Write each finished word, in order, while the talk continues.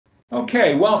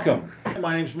Okay, welcome.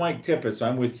 My name's Mike Tippets.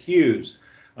 I'm with Hughes.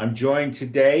 I'm joined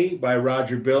today by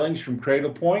Roger Billings from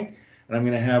Cradlepoint, and I'm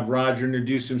going to have Roger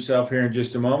introduce himself here in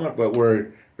just a moment, but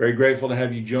we're very grateful to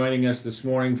have you joining us this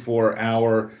morning for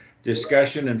our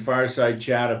discussion and fireside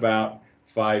chat about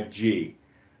 5G.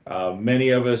 Many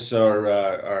of us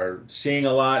are seeing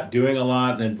a lot, doing a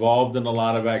lot, and involved in a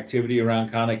lot of activity around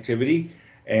connectivity,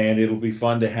 and it'll be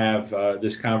fun to have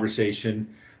this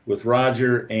conversation with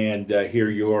Roger and hear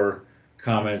your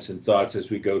comments and thoughts as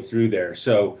we go through there.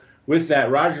 So with that,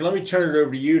 Roger, let me turn it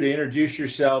over to you to introduce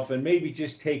yourself and maybe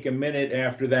just take a minute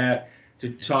after that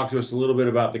to talk to us a little bit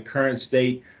about the current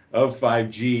state of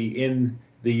 5G in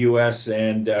the US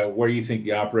and where you think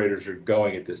the operators are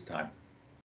going at this time.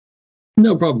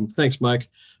 No problem. Thanks, Mike.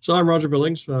 So I'm Roger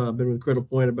Billings. I've been with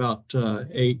Cradlepoint about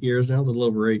 8 years now, a little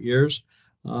over 8 years.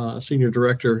 Senior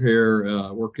director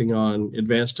here, working on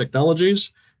advanced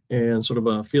technologies and sort of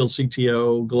a field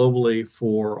CTO globally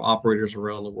for operators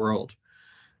around the world.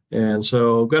 And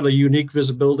so I've got a unique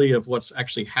visibility of what's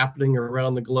actually happening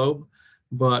around the globe.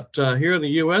 But here in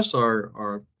the US,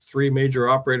 our three major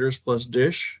operators plus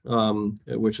Dish,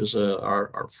 which is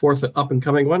our fourth up and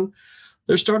coming one,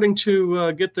 they're starting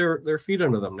to get their feet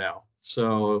under them now.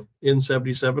 So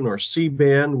N77 or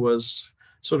C-band was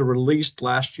sort of released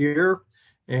last year.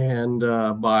 And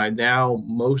by now,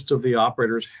 most of the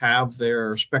operators have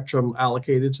their spectrum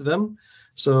allocated to them.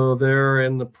 So they're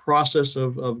in the process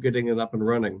of getting it up and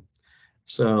running.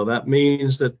 So that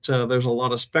means that there's a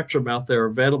lot of spectrum out there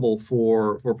available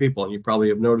for people. And you probably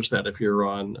have noticed that if you're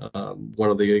on one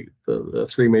of the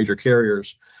three major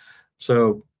carriers.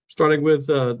 So starting with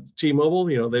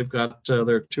T-Mobile, they've got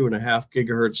their 2.5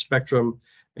 gigahertz spectrum,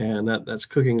 and that's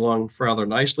cooking along rather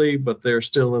nicely, but they're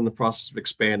still in the process of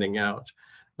expanding out.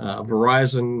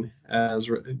 Verizon has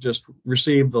just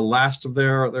received the last of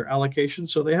their allocation,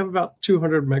 so they have about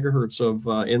 200 megahertz of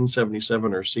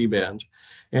N77 or C-band.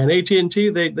 And AT&T,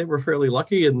 they were fairly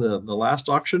lucky in the last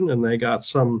auction, and they got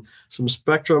some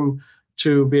spectrum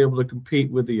to be able to compete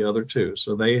with the other two.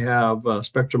 So they have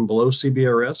spectrum below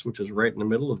CBRS, which is right in the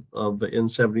middle of the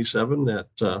N77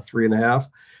 at 3.5,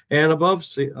 and above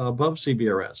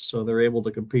CBRS. So they're able to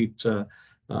compete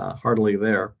heartily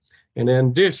there. And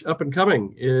then Dish, up and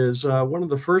coming, is one of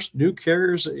the first new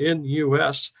carriers in the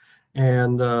U.S.,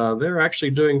 and they're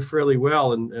actually doing fairly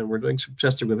well, and we're doing some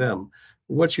testing with them.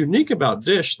 What's unique about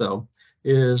Dish, though,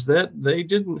 is that they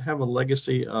didn't have a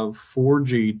legacy of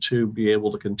 4G to be able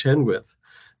to contend with.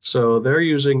 So they're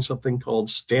using something called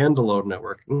standalone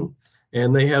networking,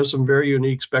 and they have some very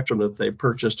unique spectrum that they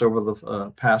purchased over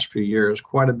the past few years,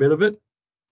 quite a bit of it.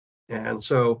 And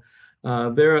so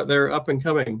they're up and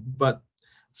coming. But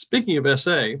speaking of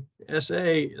SA,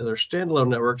 their standalone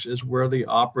networks is where the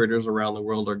operators around the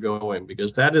world are going,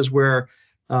 because that is where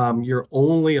you're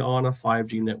only on a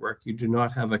 5G network. You do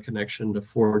not have a connection to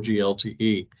 4G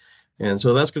LTE. And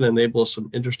so that's going to enable us some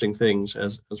interesting things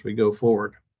as we go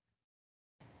forward.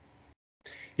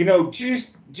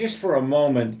 Just for a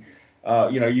moment,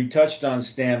 you touched on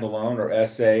standalone or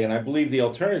SA, and I believe the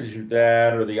alternative to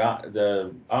that, or the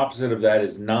opposite of that,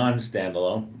 is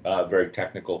non-standalone, very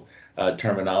technical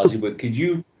terminology. But could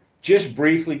you just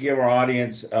briefly give our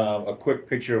audience a quick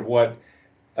picture of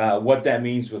what that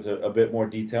means with a bit more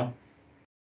detail?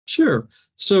 Sure.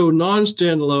 So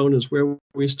non-standalone is where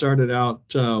we started out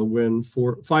when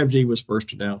 5G was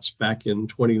first announced back in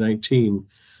 2019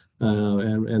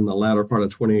 and the latter part of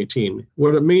 2018.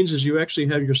 What it means is you actually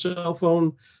have your cell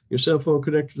phone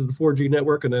connected to the 4G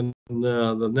network, and then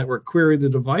the network queried the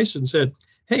device and said,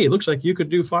 hey, it looks like you could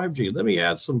do 5G. Let me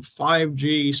add some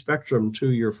 5G spectrum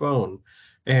to your phone.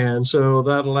 And so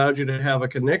that allowed you to have a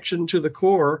connection to the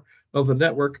core of the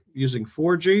network using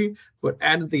 4G, but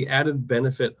added the added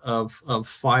benefit of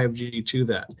 5G to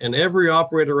that. And every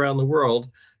operator around the world,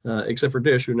 except for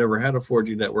Dish, who never had a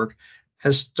 4G network,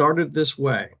 has started this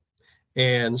way.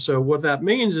 And so what that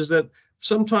means is that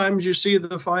sometimes you see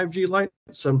the 5G light,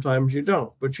 sometimes you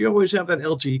don't, but you always have that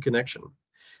LTE connection.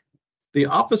 The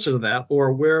opposite of that,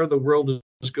 or where the world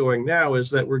is going now, is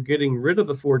that we're getting rid of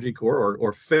the 4G core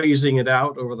or phasing it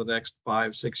out over the next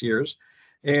 5-6 years.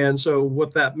 And so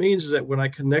what that means is that when I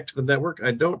connect to the network,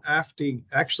 I don't have to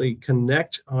actually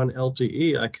connect on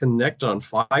LTE, I connect on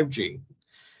 5G.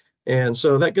 And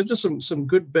so that gives us some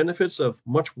good benefits of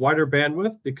much wider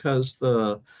bandwidth, because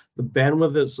the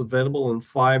bandwidth that's available in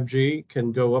 5G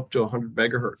can go up to 100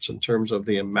 megahertz in terms of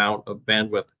the amount of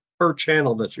bandwidth per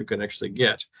channel that you can actually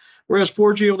get. Whereas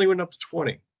 4G only went up to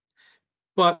 20.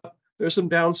 But there's some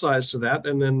downsides to that.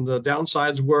 And then the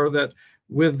downsides were that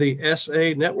with the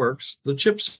SA networks, the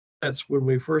chipsets, when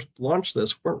we first launched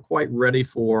this, weren't quite ready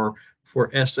for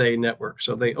for SA network.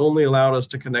 So they only allowed us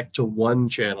to connect to one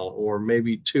channel or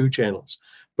maybe two channels.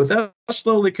 But that's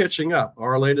slowly catching up.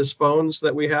 Our latest phones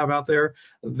that we have out there,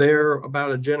 they're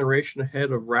about a generation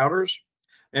ahead of routers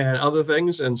and other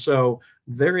things. And so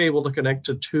they're able to connect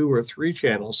to two or three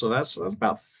channels. So that's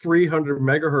about 300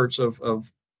 megahertz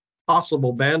of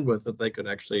possible bandwidth that they could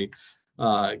actually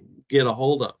get a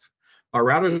hold of. Our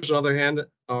routers, on the other hand,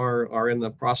 are in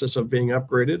the process of being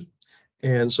upgraded.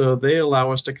 And so they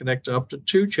allow us to connect up to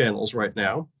two channels right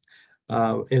now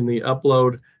in the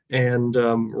upload. And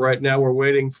right now we're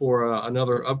waiting for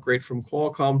another upgrade from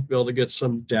Qualcomm to be able to get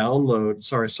some download.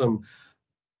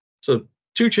 So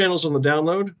two channels on the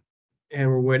download, and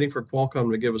we're waiting for Qualcomm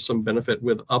to give us some benefit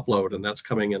with upload, and that's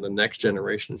coming in the next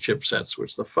generation chipsets,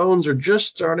 which the phones are just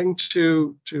starting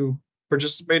to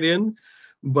participate in,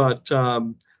 but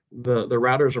the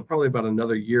routers are probably about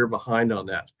another year behind on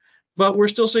that. But we're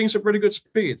still seeing some pretty good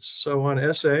speeds. So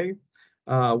on SA,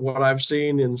 what I've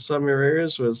seen in some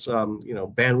areas was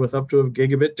bandwidth up to a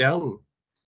gigabit down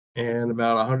and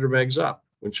about 100 megs up,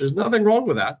 which is nothing wrong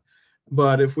with that.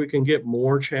 But if we can get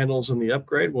more channels in the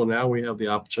upgrade, well, now we have the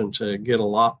option to get a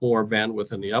lot more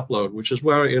bandwidth in the upload, which is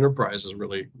where our enterprise is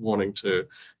really wanting to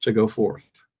go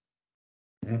forth.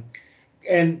 Mm-hmm.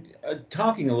 And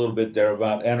talking a little bit there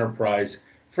about enterprise,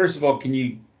 first of all, can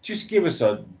you just give us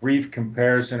a brief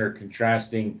comparison or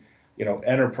contrasting,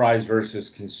 enterprise versus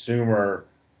consumer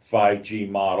 5G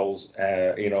models,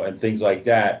 and things like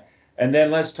that. And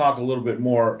then let's talk a little bit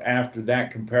more after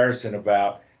that comparison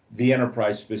about the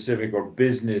enterprise specific or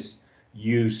business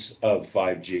use of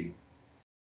 5G.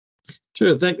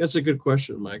 Sure, that's a good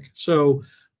question, Mike. So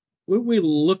when we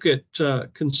look at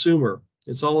consumer,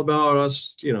 it's all about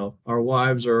us, our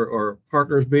wives or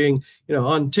partners being,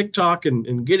 on TikTok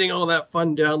and getting all that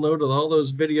fun download with all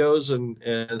those videos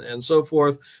and so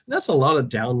forth. And that's a lot of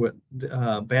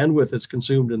bandwidth that's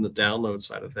consumed in the download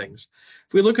side of things.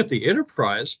 If we look at the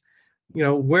enterprise,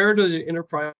 where do the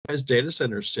enterprise data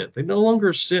centers sit? They no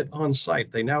longer sit on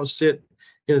site. They now sit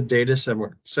in a data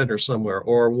center somewhere,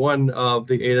 or one of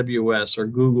the AWS or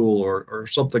Google or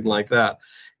something like that.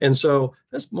 And so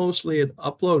that's mostly an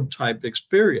upload type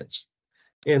experience.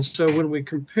 And so when we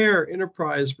compare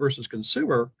enterprise versus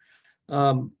consumer,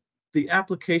 the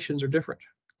applications are different.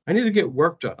 I need to get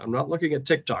work done. I'm not looking at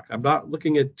TikTok. I'm not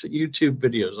looking at YouTube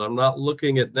videos. I'm not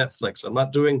looking at Netflix. I'm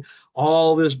not doing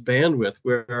all this bandwidth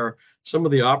where some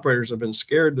of the operators have been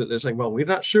scared that they're saying, well, we're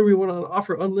not sure we want to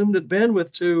offer unlimited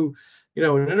bandwidth to,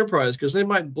 an enterprise because they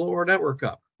might blow our network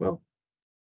up. Well,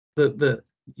 the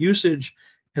usage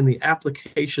and the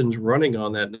applications running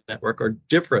on that network are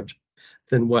different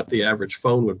than what the average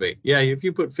phone would be. Yeah, if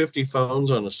you put 50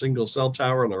 phones on a single cell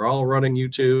tower and they're all running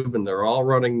YouTube and they're all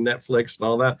running Netflix and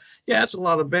all that, yeah, it's a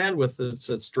lot of bandwidth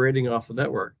that's draining off the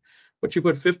network. But you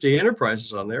put 50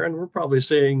 enterprises on there, and we're probably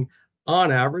seeing,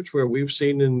 on average, where we've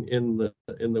seen in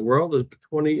the world is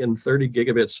 20 and 30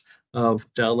 gigabits of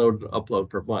download and upload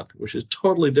per month, which is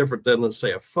totally different than, let's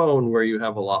say, a phone where you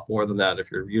have a lot more than that if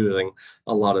you're using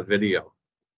a lot of video.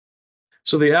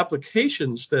 So the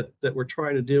applications that we're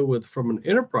trying to deal with from an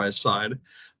enterprise side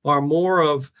are more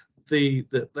of the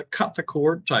cut the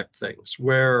cord type things,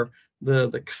 where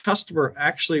the customer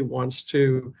actually wants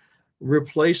to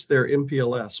replace their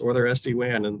MPLS or their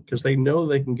SD-WAN, and because they know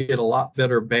they can get a lot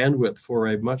better bandwidth for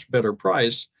a much better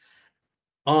price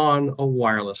on a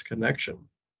wireless connection.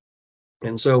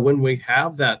 And so when we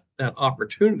have that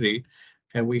opportunity,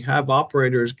 and we have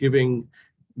operators giving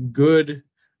good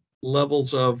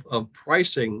levels of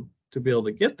pricing to be able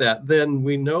to get that, then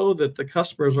we know that the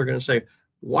customers are going to say,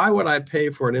 why would I pay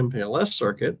for an MPLS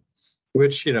circuit,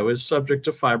 which is subject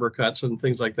to fiber cuts and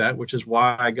things like that, which is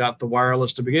why I got the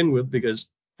wireless to begin with, because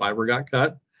fiber got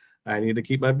cut. I need to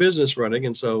keep my business running.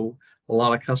 And so a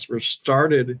lot of customers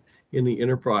started in the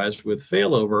enterprise with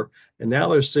failover, and now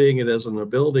they're seeing it as an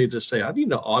ability to say, I need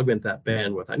to augment that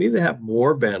bandwidth. I need to have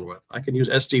more bandwidth. I can use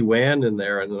SD-WAN in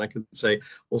there, and then I can say,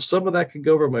 well, some of that can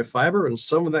go over my fiber and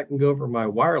some of that can go over my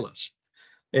wireless.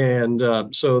 And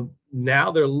so now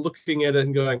they're looking at it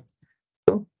and going,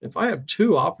 well, if I have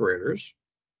two operators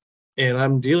and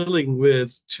I'm dealing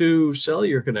with two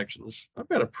cellular connections, I've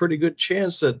got a pretty good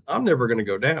chance that I'm never going to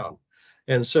go down.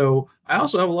 And so I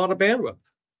also have a lot of bandwidth.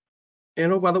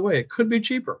 And oh, by the way, it could be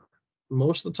cheaper.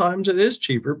 Most of the times it is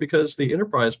cheaper because the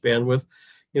enterprise bandwidth,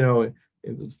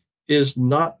 is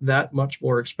not that much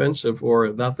more expensive, or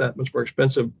not that much more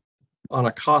expensive on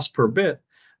a cost per bit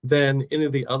than any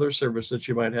of the other services that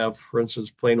you might have, for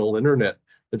instance, plain old internet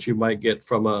that you might get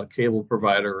from a cable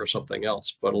provider or something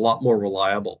else, but a lot more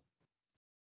reliable.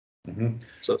 Mm-hmm.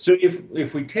 So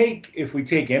if we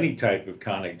take any type of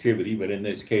connectivity, but in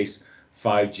this case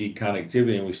 5G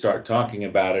connectivity, and we start talking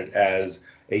about it as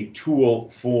a tool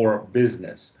for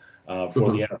business,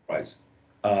 for the enterprise.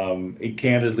 It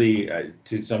candidly,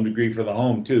 to some degree, for the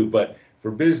home too, but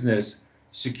for business,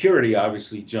 security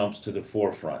obviously jumps to the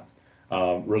forefront.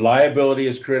 Reliability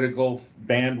is critical,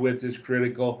 bandwidth is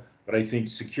critical, but I think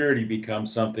security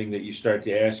becomes something that you start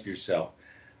to ask yourself,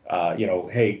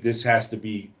 hey, this has to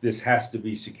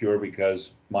be secure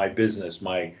because my business,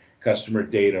 my customer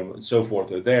data, and so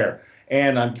forth are there,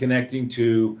 and I'm connecting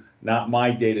to not my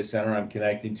data center. I'm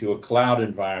connecting to a cloud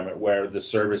environment where the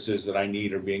services that I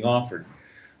need are being offered.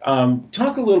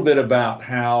 Talk a little bit about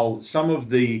how some of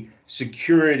the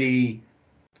security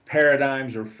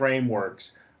paradigms or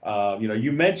frameworks.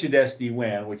 You mentioned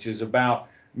SD-WAN, which is about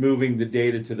moving the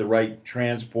data to the right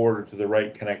transport or to the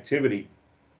right connectivity.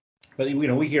 But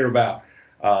we hear about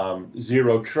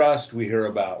zero trust, we hear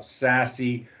about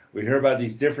SASE, we hear about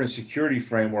these different security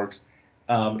frameworks.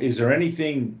 Is there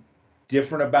anything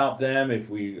different about them if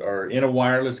we are in a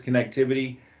wireless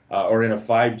connectivity or in a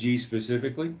 5G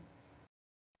specifically?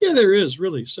 Yeah, there is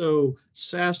really. So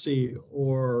SASE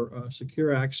or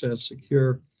secure access,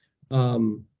 secure, I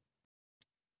can't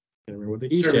remember what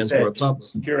the E Service stands for edge. up top.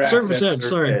 Secure Service access, edge,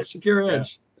 sorry, edge. secure Yeah.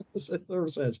 edge.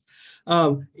 Service edge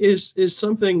is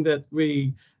something that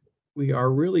we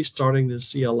are really starting to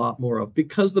see a lot more of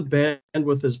because the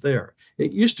bandwidth is there.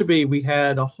 It used to be we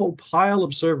had a whole pile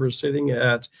of servers sitting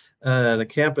at a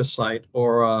campus site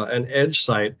or an edge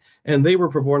site, and they were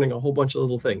performing a whole bunch of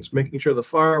little things, making sure the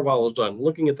firewall was done,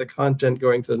 looking at the content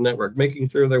going to the network, making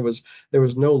sure there was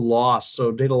no loss,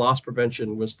 so data loss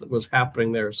prevention was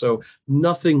happening there, so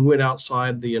nothing went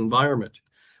outside the environment.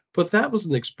 But that was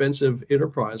an expensive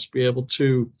enterprise to be able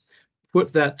to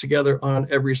put that together on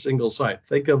every single site.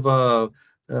 Think of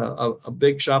a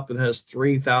big shop that has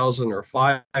 3,000 or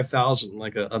 5,000,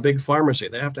 like a big pharmacy.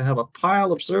 They have to have a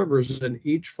pile of servers in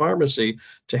each pharmacy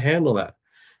to handle that.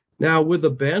 Now, with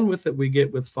the bandwidth that we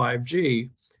get with 5G,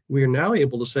 we are now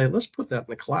able to say, let's put that in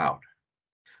the cloud.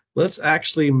 Let's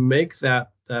actually make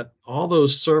that all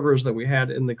those servers that we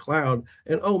had in the cloud,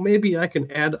 and maybe I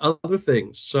can add other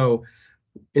things. So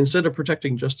instead of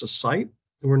protecting just a site,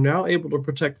 we're now able to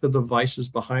protect the devices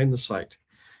behind the site.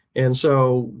 And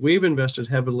so we've invested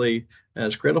heavily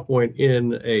as Cradlepoint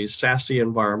in a SASE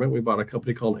environment. We bought a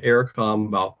company called Aircom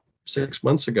about 6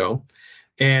 months ago,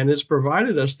 and it's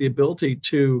provided us the ability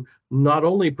to not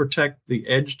only protect the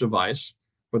edge device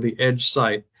or the edge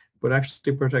site, but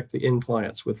actually protect the end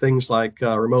clients with things like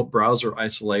remote browser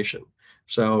isolation.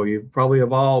 So you probably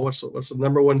have all, what's the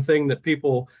number one thing that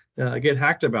people get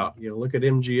hacked about? Look at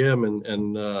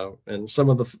MGM and some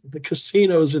of the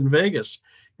casinos in Vegas,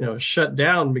 shut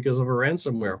down because of a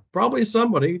ransomware. Probably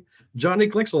somebody, Johnny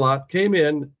Clicks-a-Lot, came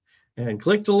in and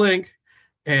clicked a link,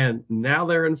 and now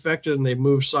they're infected and they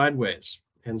move sideways.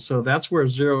 And so that's where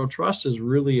zero trust is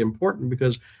really important,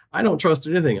 because I don't trust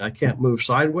anything. I can't move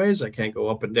sideways. I can't go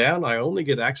up and down. I only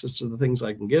get access to the things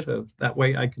I can get. That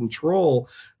way I control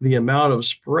the amount of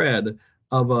spread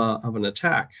of an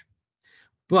attack.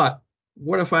 But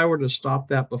what if I were to stop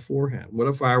that beforehand? What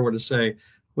if I were to say,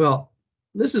 well,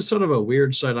 this is sort of a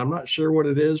weird site. I'm not sure what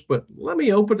it is, but let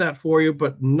me open that for you,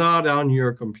 but not on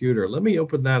your computer. Let me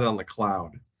open that on the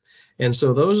cloud. And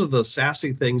so those are the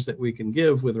SASE things that we can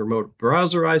give with remote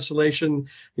browser isolation,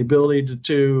 the ability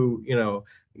to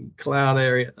cloud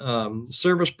area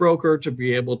service broker to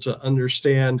be able to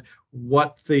understand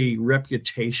what the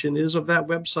reputation is of that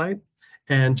website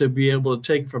and to be able to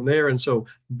take from there. And so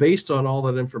based on all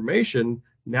that information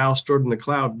now stored in the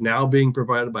cloud, now being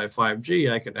provided by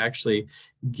 5G, I can actually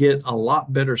get a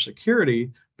lot better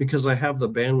security because I have the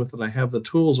bandwidth and I have the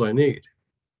tools I need.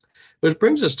 Which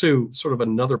brings us to sort of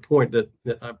another point that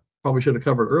I probably should have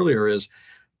covered earlier, is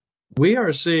we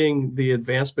are seeing the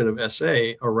advancement of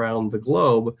SA around the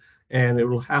globe, and it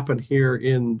will happen here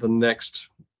in the next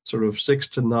sort of 6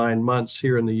 to 9 months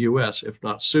here in the US, if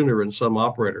not sooner in some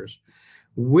operators.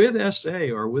 With SA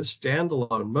or with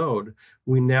standalone mode,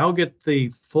 we now get the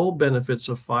full benefits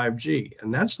of 5G.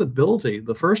 And that's the ability,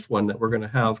 the first one that we're going to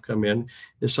have come in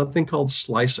is something called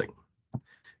slicing.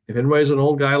 If anybody's an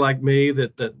old guy like me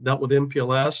that dealt with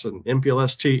MPLS and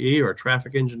MPLS TE or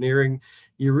traffic engineering,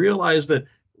 you realize that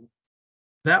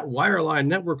wireline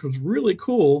network was really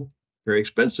cool, very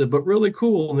expensive, but really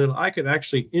cool, and that I could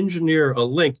actually engineer a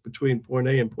link between point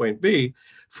A and point B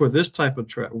for this type of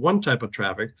one type of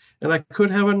traffic, and I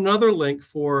could have another link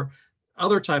for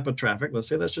other type of traffic. Let's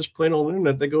say that's just plain old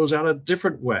internet that goes out a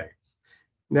different way.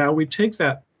 Now we take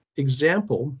that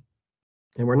example,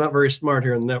 and we're not very smart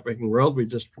here in the networking world. We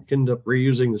just end up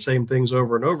reusing the same things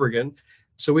over and over again.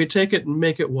 So we take it and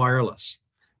make it wireless.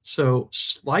 So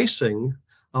slicing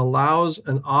allows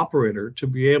an operator to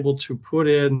be able to put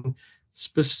in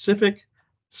specific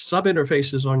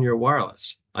sub-interfaces on your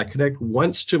wireless. I connect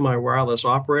once to my wireless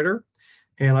operator,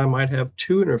 and I might have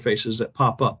two interfaces that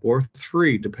pop up, or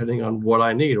three, depending on what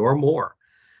I need, or more.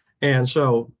 And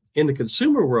so in the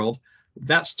consumer world,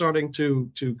 that's starting to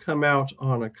come out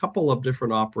on a couple of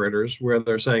different operators where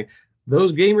they're saying,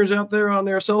 those gamers out there on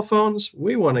their cell phones,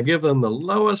 we want to give them the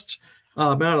lowest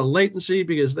amount of latency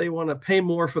because they want to pay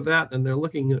more for that, and they're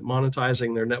looking at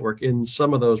monetizing their network in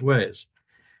some of those ways.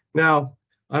 Now,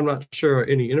 I'm not sure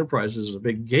any enterprise is a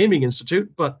big gaming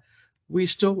institute, but we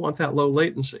still want that low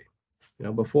latency.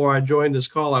 Before I joined this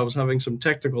call, I was having some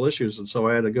technical issues, and so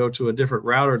I had to go to a different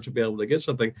router to be able to get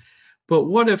something. But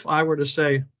what if I were to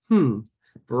say,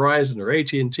 Verizon or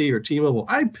AT&T or T-Mobile,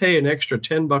 I'd pay an extra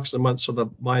 $10 a month so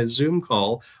that my Zoom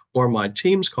call or my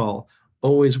Teams call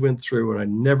always went through and I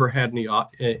never had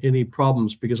any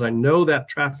problems because I know that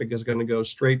traffic is going to go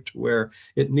straight to where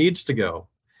it needs to go.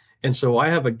 And so I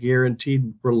have a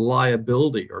guaranteed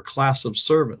reliability or class of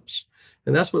service.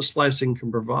 And that's what slicing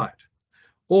can provide.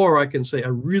 Or I can say, I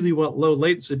really want low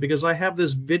latency because I have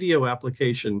this video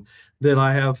application that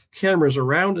I have cameras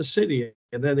around a city,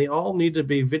 and then they all need to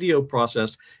be video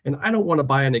processed. And I don't want to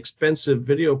buy an expensive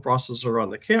video processor on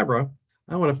the camera.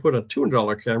 I want to put a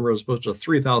 $200 camera as opposed to a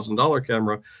 $3,000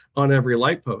 camera on every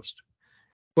light post.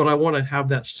 But I want to have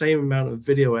that same amount of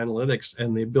video analytics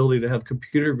and the ability to have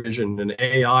computer vision and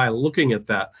AI looking at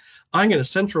that. I'm going to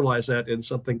centralize that in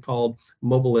something called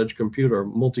mobile edge compute or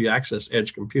multi-access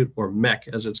edge compute, or MEC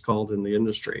as it's called in the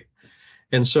industry.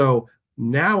 And so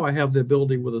now I have the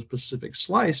ability with a specific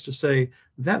slice to say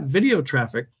that video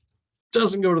traffic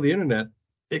doesn't go to the internet.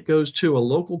 It goes to a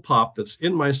local POP that's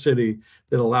in my city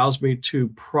that allows me to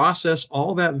process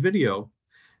all that video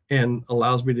and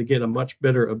allows me to get a much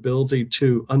better ability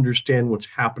to understand what's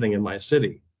happening in my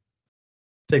city.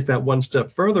 Take that one step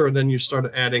further, and then you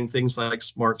start adding things like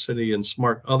smart city and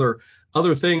smart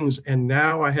other things. And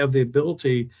now I have the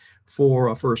ability for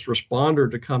a first responder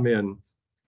to come in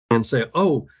and say,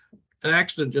 oh, an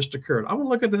accident just occurred. I want to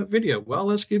look at that video. Well,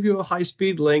 let's give you a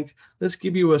high-speed link. Let's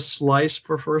give you a slice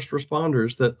for first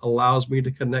responders that allows me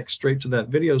to connect straight to that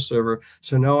video server.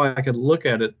 So now I can look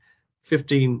at it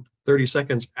 30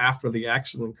 seconds after the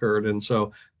accident occurred. And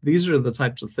so these are the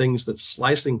types of things that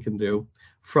slicing can do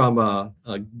from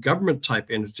a government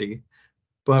type entity,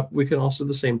 but we can also do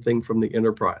the same thing from the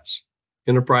enterprise.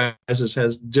 Enterprises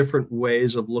has different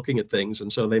ways of looking at things.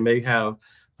 And so they may have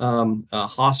a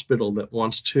hospital that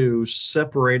wants to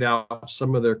separate out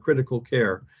some of their critical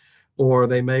care, or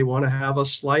they may want to have a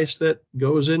slice that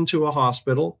goes into a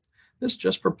hospital that's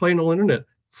just for plain old internet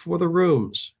for the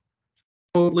rooms,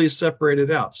 totally separated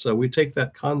out. So we take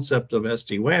that concept of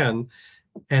SD-WAN,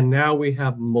 and now we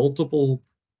have multiple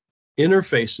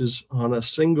interfaces on a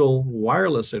single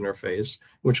wireless interface,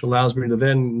 which allows me to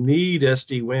then need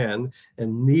SD-WAN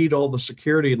and need all the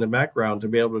security in the background to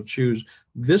be able to choose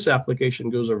this application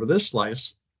goes over this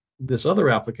slice, this other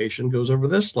application goes over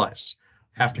this slice.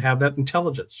 Have to have that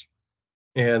intelligence.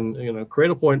 And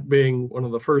Cradlepoint being one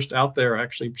of the first out there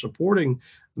actually supporting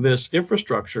this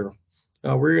infrastructure,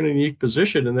 we're in a unique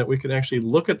position in that we can actually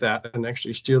look at that and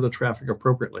actually steer the traffic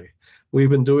appropriately. We've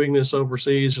been doing this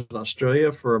overseas in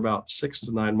Australia for about 6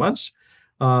 to 9 months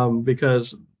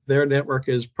because their network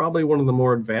is probably one of the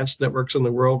more advanced networks in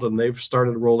the world, and they've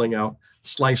started rolling out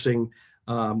slicing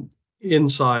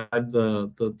inside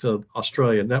the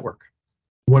Australian network.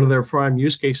 One of their prime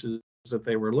use cases that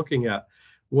they were looking at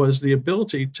was the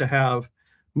ability to have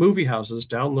movie houses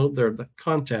download their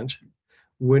content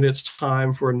when it's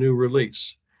time for a new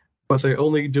release, but they're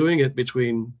only doing it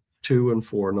between 2 and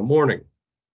 4 in the morning.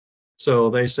 So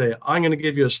they say, I'm going to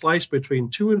give you a slice between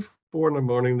 2 and 4 in the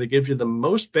morning that gives you the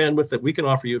most bandwidth that we can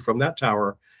offer you from that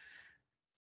tower.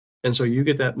 And so you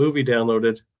get that movie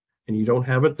downloaded, and you don't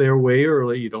have it there way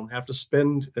early. You don't have to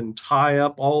spend and tie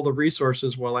up all the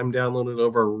resources while I'm downloading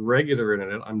over regular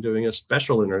internet. I'm doing a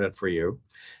special internet for you.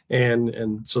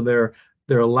 And so they're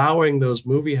allowing those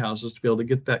movie houses to be able to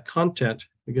get that content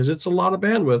because it's a lot of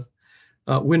bandwidth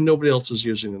when nobody else is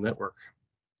using the network.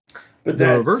 But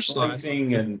that reverse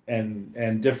slicing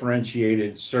and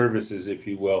differentiated services, if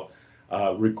you will,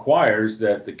 requires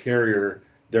that the carrier,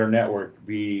 their network,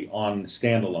 be on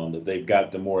standalone, that they've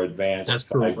got the more advanced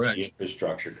 5G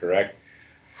infrastructure, correct?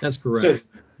 That's correct.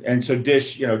 So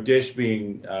Dish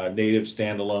being native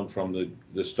standalone from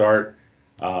the start,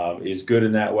 is good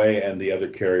in that way, and the other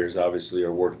carriers obviously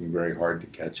are working very hard to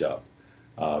catch up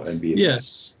and be.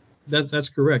 Yes, That's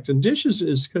correct. And Dish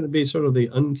is going to be sort of the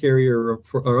uncarrier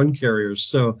for or uncarriers.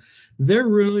 So they're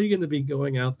really going to be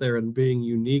going out there and being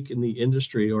unique in the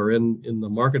industry or in the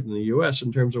market in the US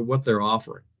in terms of what they're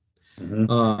offering. Hmm.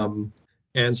 Um,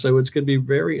 and so it's going to be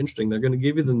very interesting. They're going to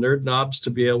give you the nerd knobs to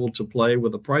be able to play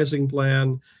with a pricing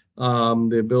plan,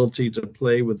 the ability to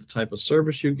play with the type of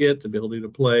service you get, the ability to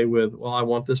play with, well, I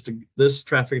want this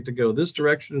traffic to go this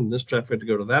direction and this traffic to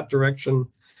go to that direction.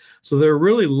 So they're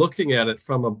really looking at it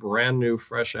from a brand new,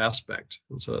 fresh aspect.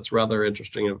 And so it's rather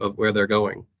interesting of where they're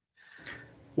going.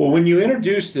 Well, when you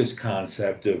introduce this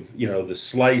concept of, the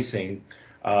slicing,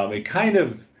 it kind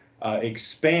of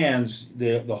expands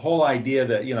the whole idea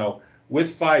that,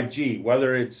 with 5G,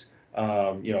 whether it's,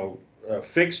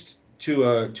 fixed to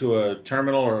a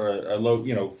terminal or a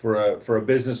low, for a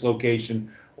business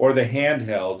location or the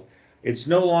handheld, it's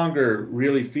no longer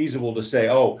really feasible to say,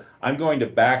 oh, I'm going to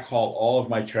backhaul all of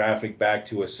my traffic back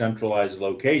to a centralized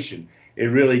location. It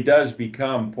really does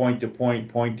become point to point,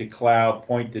 point to cloud,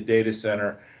 point to data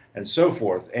center, and so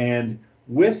forth. And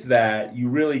with that, you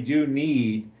really do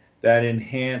need that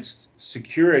enhanced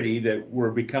security that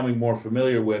we're becoming more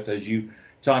familiar with, as you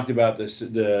talked about the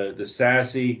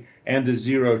SASE and the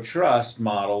zero trust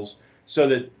models, so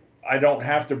that I don't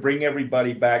have to bring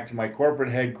everybody back to my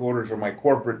corporate headquarters or my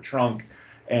corporate trunk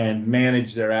and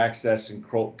manage their access and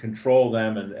control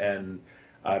them and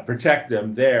protect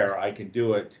them there. I can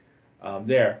do it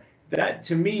there. That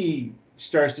to me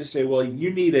starts to say, well,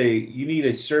 you need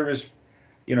a service,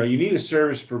 you need a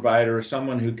service provider or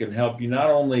someone who can help you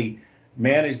not only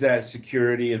manage that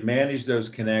security and manage those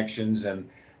connections and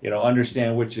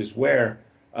understand which is where,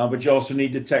 but you also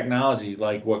need the technology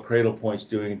like what Cradlepoint's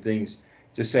doing and things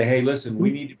to say, hey, listen, we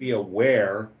need to be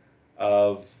aware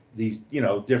of these,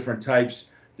 different types,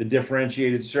 the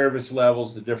differentiated service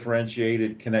levels, the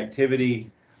differentiated connectivity,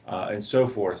 and so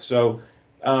forth. So,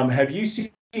 have you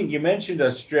seen? You mentioned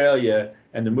Australia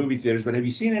and the movie theaters, but have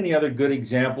you seen any other good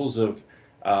examples of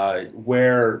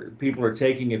where people are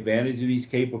taking advantage of these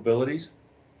capabilities?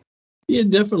 Yeah,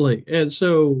 definitely. And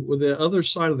so the other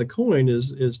side of the coin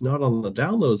is not on the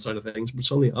download side of things, but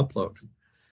it's on the upload.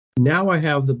 Now I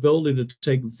have the ability to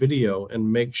take video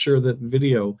and make sure that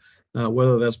video,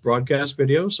 whether that's broadcast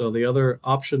video. So the other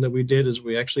option that we did is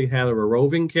we actually had a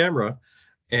roving camera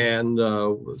and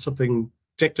something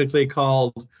technically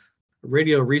called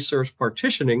radio resource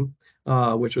partitioning,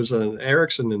 which was an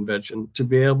Ericsson invention, to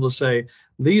be able to say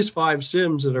these 5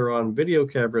 SIMs that are on video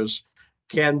cameras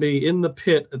can be in the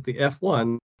pit at the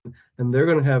F1, and they're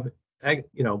going to have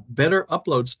better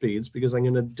upload speeds because I'm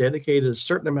going to dedicate a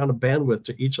certain amount of bandwidth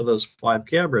to each of those 5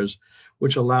 cameras,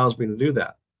 which allows me to do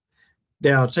that.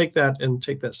 Now take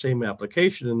that same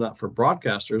application, and not for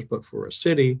broadcasters, but for a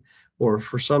city or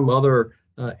for some other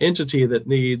entity that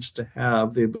needs to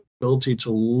have the ability to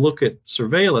look at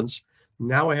surveillance.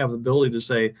 Now I have the ability to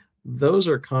say those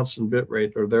are constant bit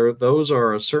rate, or those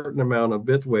are a certain amount of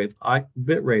bit rate.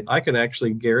 I can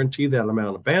actually guarantee that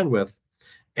amount of bandwidth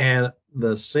and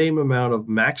the same amount of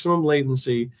maximum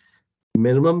latency,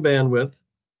 minimum bandwidth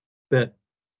that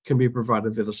can be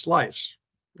provided via the slice.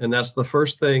 And that's the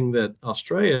first thing that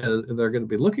Australia, they're going to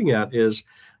be looking at, is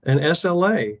an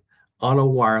SLA on a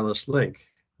wireless link.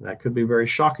 That could be very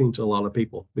shocking to a lot of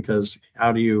people, because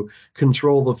how do you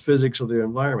control the physics of the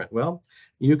environment? Well,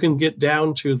 you can get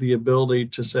down to the ability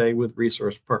to say with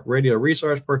radio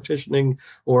resource partitioning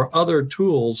or other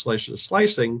tools such as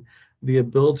slicing, the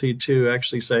ability to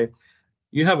actually say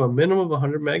you have a minimum of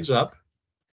 100 megs up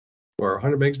or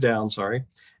 100 megs down, sorry,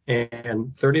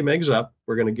 and 30 megs up.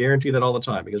 We're going to guarantee that all the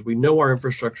time because we know our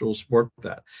infrastructure will support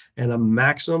that, and a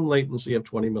maximum latency of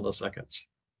 20 milliseconds.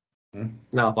 Mm-hmm.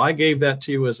 Now, if I gave that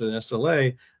to you as an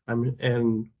SLA,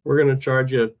 and we're going to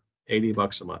charge you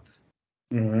 $80 a month.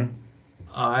 Mm-hmm.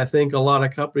 I think a lot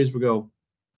of companies would go,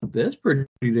 that's pretty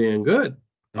dang good.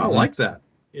 Mm-hmm. I like that.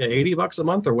 Yeah, $80 a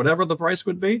month or whatever the price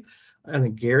would be, and a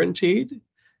guaranteed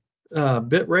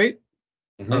bit rate,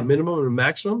 mm-hmm. Minimum and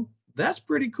maximum. That's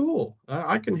pretty cool.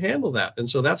 I can handle that. And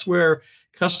so that's where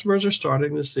customers are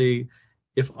starting to see,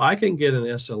 if I can get an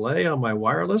SLA on my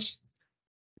wireless,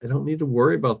 I don't need to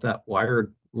worry about that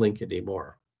wired link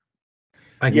anymore.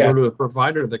 I can go to a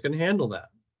provider that can handle that.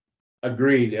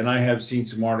 Agreed. And I have seen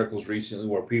some articles recently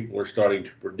where people are starting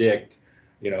to predict,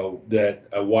 that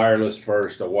a wireless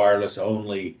first, a wireless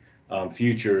only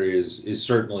future is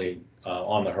certainly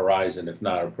on the horizon, if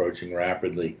not approaching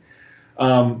rapidly.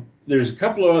 There's a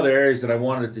couple of other areas that I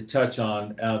wanted to touch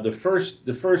on. The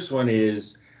first one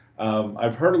is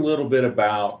I've heard a little bit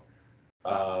about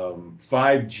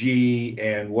 5G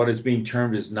and what is being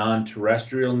termed as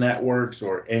non-terrestrial networks,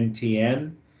 or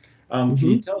NTN. Can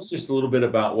you tell us just a little bit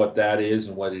about what that is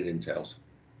and what it entails?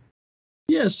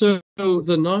 Yeah, so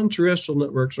the non-terrestrial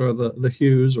networks are the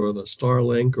Hughes or the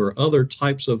Starlink or other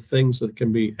types of things that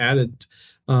can be added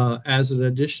as an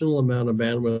additional amount of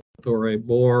bandwidth or a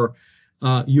more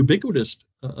ubiquitous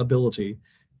ability.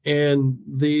 And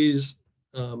these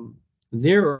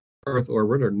near Earth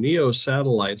orbit or NEO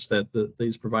satellites that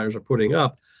these providers are putting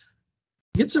up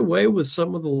gets away with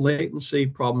some of the latency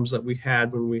problems that we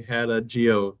had when we had a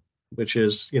GEO, which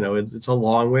is, it's a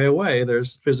long way away.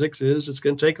 There's physics is it's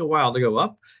going to take a while to go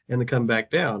up and to come back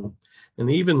down.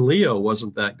 And even LEO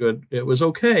wasn't that good. It was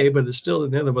okay, but it's still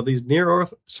another. But these near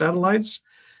Earth satellites,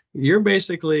 you're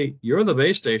the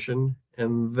base station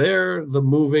and they're the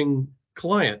moving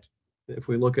client, if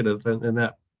we look at it in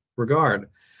that regard.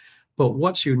 But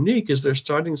what's unique is they're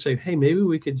starting to say, hey, maybe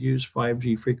we could use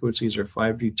 5G frequencies or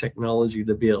 5G technology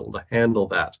to be able to handle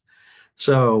that.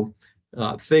 So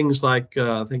things like,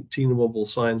 I think T-Mobile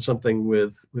signed something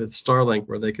with Starlink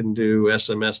where they can do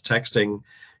SMS texting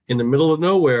in the middle of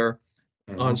nowhere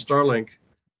on Starlink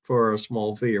for a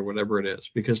small fee or whatever it is,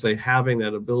 because they having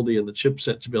that ability in the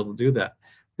chipset to be able to do that.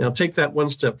 Now take that one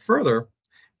step further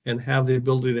and have the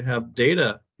ability to have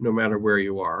data no matter where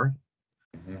you are.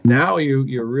 Now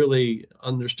you're really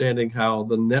understanding how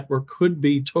the network could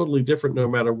be totally different no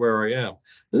matter where I am.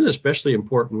 This is especially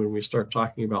important when we start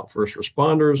talking about first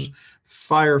responders,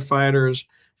 firefighters,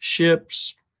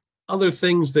 ships, other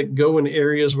things that go in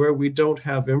areas where we don't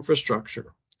have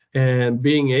infrastructure. And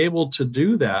being able to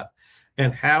do that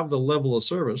and have the level of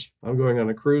service. I'm going on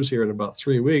a cruise here in about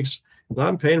 3 weeks, and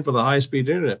I'm paying for the high-speed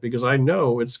internet because I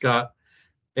know it's got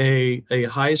a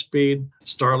high-speed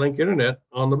Starlink internet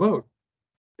on the boat.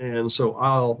 And so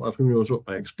who knows what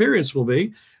my experience will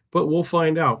be, but we'll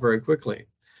find out very quickly.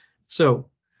 So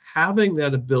having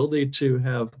that ability to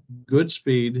have good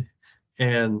speed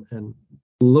and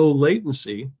low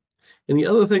latency. And the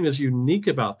other thing that's unique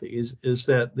about these is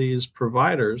that these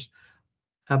providers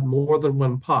have more than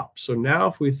one POP. So now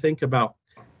if we think about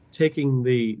taking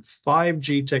the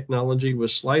 5G technology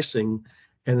with slicing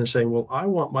and then saying, well, I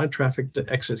want my traffic to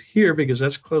exit here because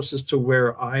that's closest to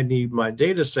where I need my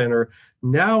data center.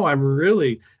 Now I'm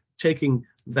really taking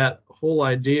that whole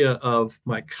idea of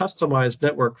my customized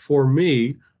network for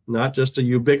me, not just a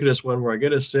ubiquitous one where I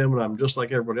get a SIM and I'm just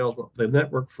like everybody else, but the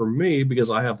network for me because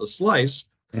I have a slice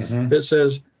that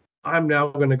says I'm now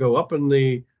going to go up in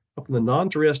the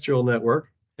non-terrestrial network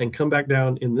and come back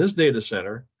down in this data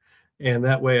center. And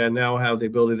that way I now have the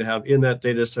ability to have in that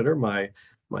data center my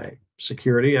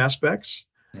security aspects,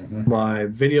 my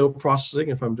video processing,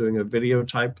 if I'm doing a video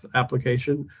type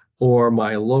application, or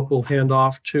my local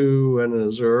handoff to an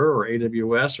Azure or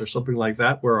AWS or something like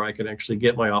that, where I can actually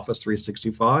get my Office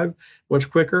 365 much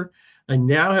quicker. I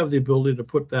now have the ability to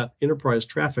put that enterprise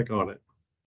traffic on it.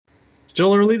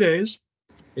 Still early days.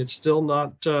 It's still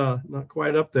not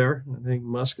quite up there. I think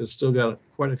Musk has still got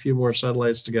quite a few more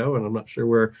satellites to go, and I'm not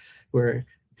sure where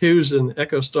Hughes and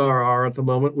EchoStar are at the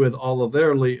moment with all of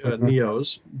their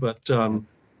NEOs, but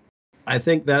I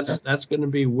think that's going to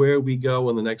be where we go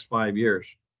in the next 5 years.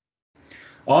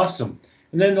 Awesome.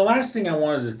 And then the last thing I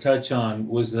wanted to touch on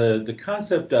was the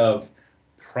concept of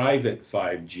private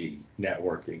 5G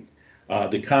networking.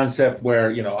 The concept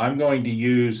where, I'm going to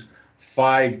use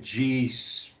 5G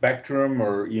spectrum,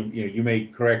 or you may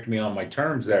correct me on my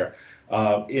terms there,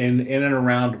 in and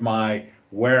around my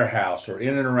warehouse or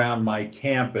in and around my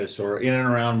campus or in and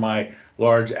around my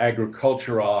large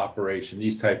agricultural operation,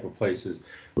 these type of places.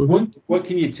 What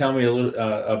can you tell me a little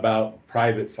about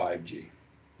private 5G?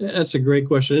 That's a great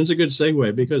question. It's a good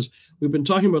segue because we've been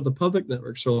talking about the public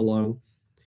network so long.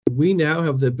 We now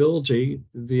have the ability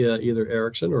via either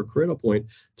Ericsson or Cradlepoint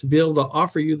to be able to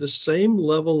offer you the same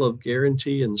level of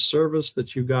guarantee and service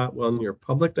that you got on your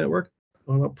public network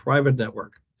on a private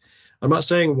network. I'm not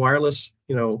saying wireless,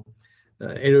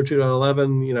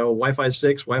 802.11, Wi-Fi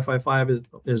 6, Wi-Fi 5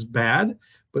 is bad,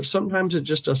 but sometimes it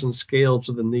just doesn't scale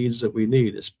to the needs that we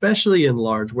need, especially in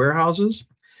large warehouses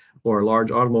or large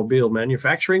automobile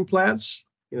manufacturing plants.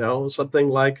 Something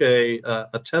like a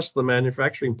Tesla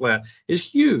manufacturing plant is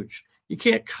huge. You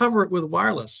can't cover it with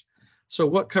wireless. So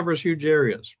what covers huge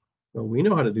areas? Well, we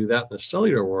know how to do that in the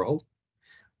cellular world.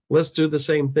 Let's do the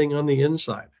same thing on the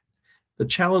inside. The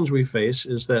challenge we face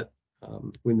is that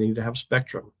we need to have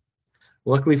spectrum.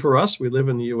 Luckily for us, we live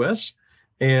in the US,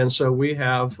 and so we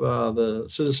have the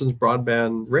Citizens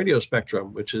Broadband Radio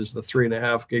Spectrum, which is the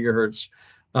 3.5 gigahertz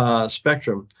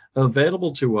spectrum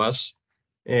available to us.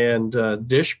 And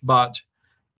Dish bought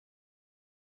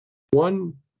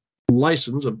 1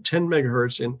 license of 10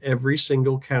 megahertz in every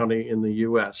single county in the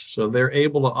US. So they're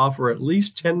able to offer at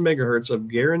least 10 megahertz of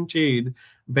guaranteed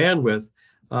bandwidth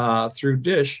through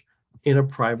Dish in a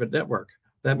private network.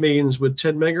 That means with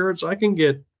 10 megahertz, I can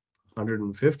get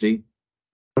 150,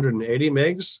 180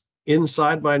 megs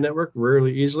inside my network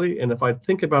really easily. And if I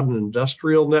think about an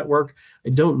industrial network, I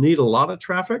don't need a lot of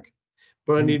traffic,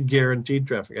 but I need guaranteed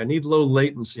traffic. I need low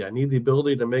latency. I need the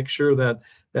ability to make sure that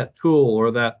that tool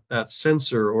or that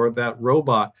sensor or that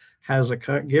robot has a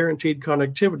guaranteed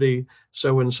connectivity.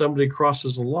 So when somebody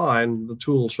crosses the line, the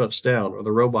tool shuts down or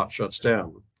the robot shuts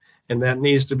down. And that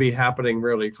needs to be happening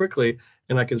really quickly.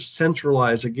 And I can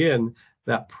centralize again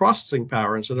that processing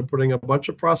power. Instead of putting a bunch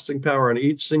of processing power on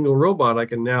each single robot, I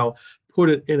can now put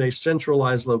it in a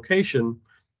centralized location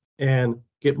and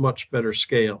get much better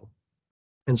scale.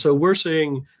 And so we're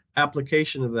seeing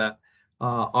application of that.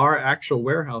 Our actual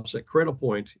warehouse at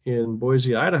Cradlepoint in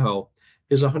Boise, Idaho,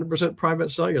 is 100%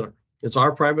 private cellular. It's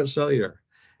our private cellular.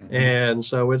 And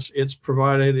so it's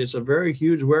provided, it's a very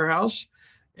huge warehouse,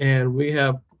 and we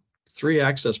have 3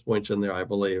 access points in there, I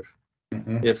believe,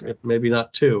 if maybe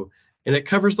not 2. And it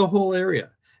covers the whole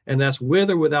area. And that's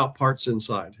with or without parts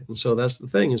inside. And so that's the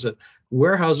thing, is that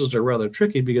warehouses are rather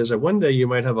tricky, because that one day you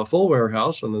might have a full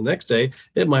warehouse and the next day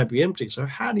it might be empty. So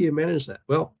how do you manage that?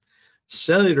 Well,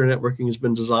 cellular networking has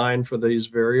been designed for these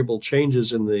variable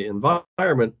changes in the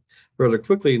environment rather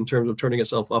quickly, in terms of turning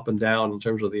itself up and down in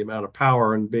terms of the amount of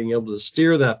power, and being able to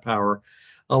steer that power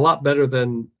a lot better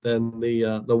than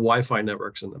the Wi-Fi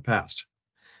networks in the past.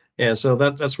 And so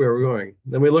that's where we're going.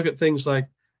 Then we look at things like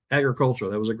agriculture.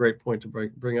 That was a great point to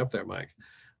bring up there, Mike.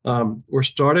 We're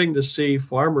starting to see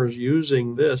farmers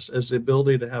using this as the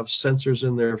ability to have sensors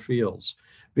in their fields,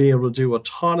 being able to do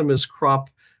autonomous crop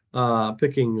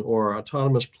picking or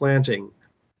autonomous planting.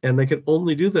 And they can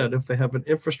only do that if they have an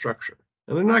infrastructure.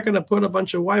 And they're not going to put a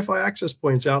bunch of Wi-Fi access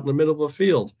points out in the middle of a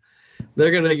field.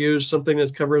 They're going to use something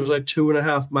that covers a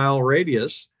 2.5-mile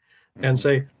radius and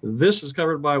say, this is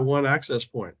covered by 1 access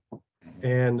point.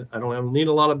 And I don't need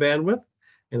a lot of bandwidth.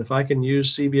 And if I can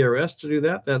use CBRS to do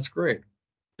that, that's great.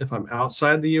 If I'm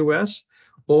outside the US,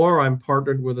 or I'm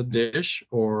partnered with a Dish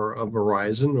or a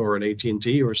Verizon or an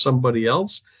AT&T or somebody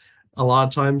else, a lot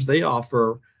of times they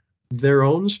offer their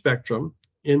own spectrum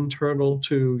internal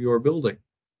to your building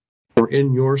or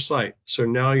in your site. So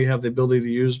now you have the ability to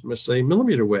use, let's say,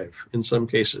 millimeter wave in some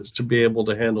cases to be able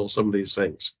to handle some of these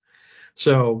things.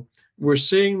 So we're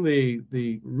seeing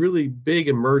the really big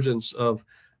emergence of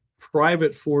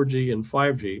private 4G and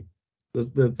 5G.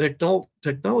 The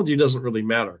technology doesn't really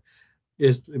matter,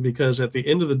 is because at the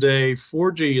end of the day,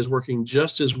 4G is working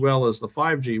just as well as the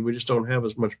 5G. We just don't have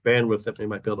as much bandwidth that we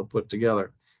might be able to put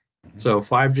together. So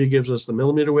 5G gives us the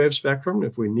millimeter wave spectrum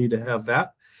if we need to have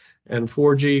that. And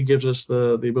 4G gives us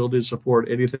the ability to support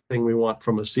anything we want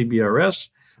from a CBRS,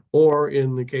 or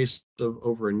in the case of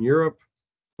over in Europe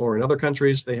or in other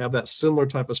countries, they have that similar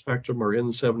type of spectrum or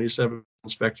N77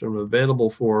 spectrum available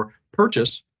for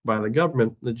purchase by the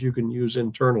government that you can use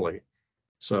internally.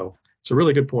 So it's a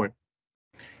really good point.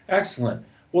 Excellent.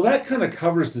 Well, that kind of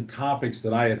covers the topics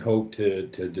that I had hoped to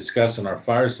discuss in our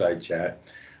fireside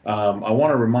chat. I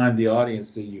want to remind the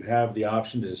audience that you have the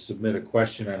option to submit a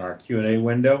question in our Q&A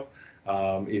window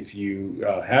if you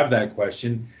have that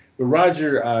question. But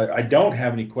Roger, I don't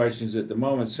have any questions at the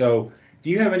moment. So do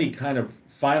you have any kind of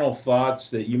final thoughts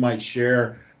that you might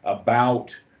share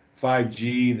about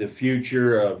 5G, the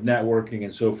future of networking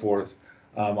and so forth,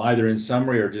 either in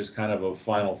summary or just kind of a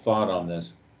final thought on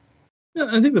this? Yeah,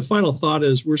 I think the final thought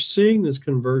is we're seeing this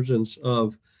convergence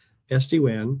of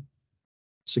SD-WAN,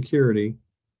 security,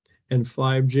 and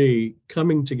 5G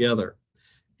coming together.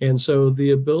 And so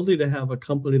the ability to have a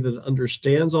company that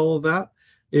understands all of that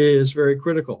is very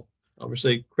critical.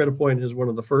 Obviously, Cradlepoint is one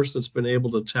of the first that's been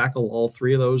able to tackle all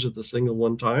 3 of those at the single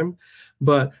one time.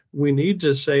 But we need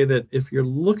to say that if you're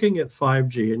looking at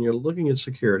 5G and you're looking at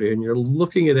security and you're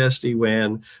looking at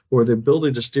SD-WAN, or the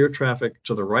ability to steer traffic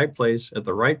to the right place at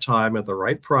the right time at the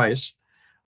right price,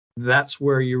 that's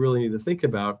where you really need to think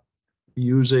about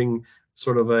using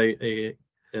sort of a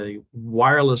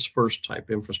wireless first type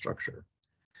infrastructure.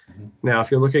 Now, if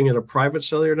you're looking at a private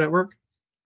cellular network,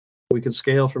 we can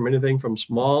scale from anything from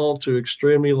small to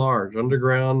extremely large,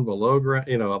 underground, below ground,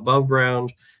 above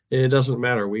ground. It doesn't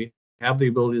matter. We have the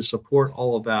ability to support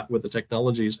all of that with the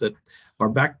technologies that are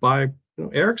backed by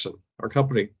Ericsson, our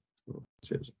company.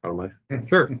 Out of my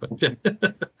shirt, but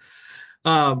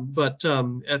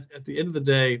at the end of the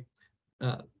day,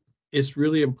 it's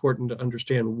really important to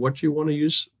understand what you want to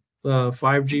use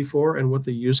 5G for and what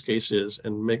the use case is,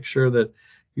 and make sure that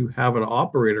you have an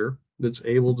operator that's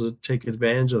able to take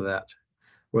advantage of that.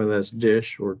 whether that's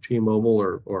Dish or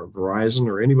T-Mobile or Verizon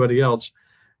or anybody else,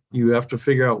 you have to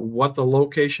figure out what the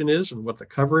location is and what the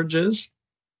coverage is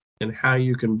and how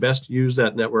you can best use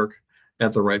that network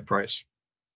at the right price.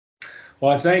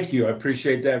 Well, thank you. I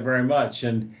appreciate that very much.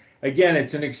 And again,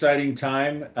 it's an exciting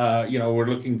time. We're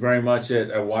looking very much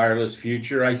at a wireless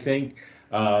future, I think.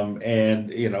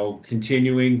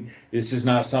 Continuing, this is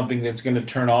not something that's going to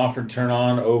turn off or turn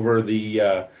on over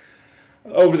the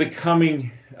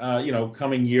coming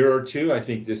year or two. I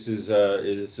think this is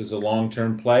a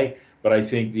long-term play, but I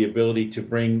think the ability to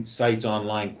bring sites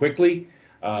online quickly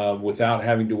without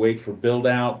having to wait for build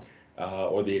out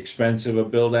or the expense of a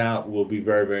build out will be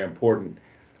very, very important.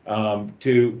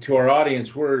 To our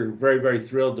audience, we're very, very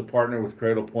thrilled to partner with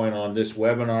Cradlepoint on this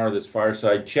webinar, this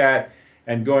fireside chat.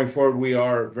 And going forward, we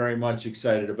are very much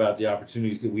excited about the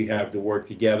opportunities that we have to work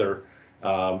together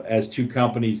as two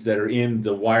companies that are in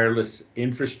the wireless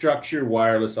infrastructure,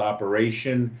 wireless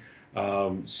operation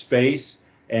space.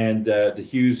 And the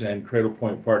Hughes and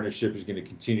Cradlepoint partnership is going to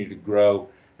continue to grow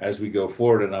as we go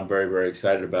forward. And I'm very, very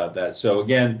excited about that. So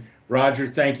again, Roger,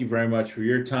 thank you very much for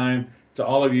your time. To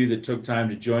all of you that took time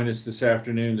to join us this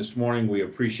afternoon, this morning, we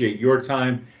appreciate your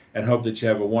time and hope that you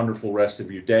have a wonderful rest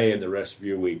of your day and the rest of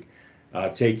your week.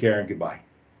 Take care and goodbye.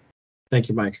 Thank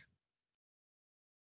you, Mike.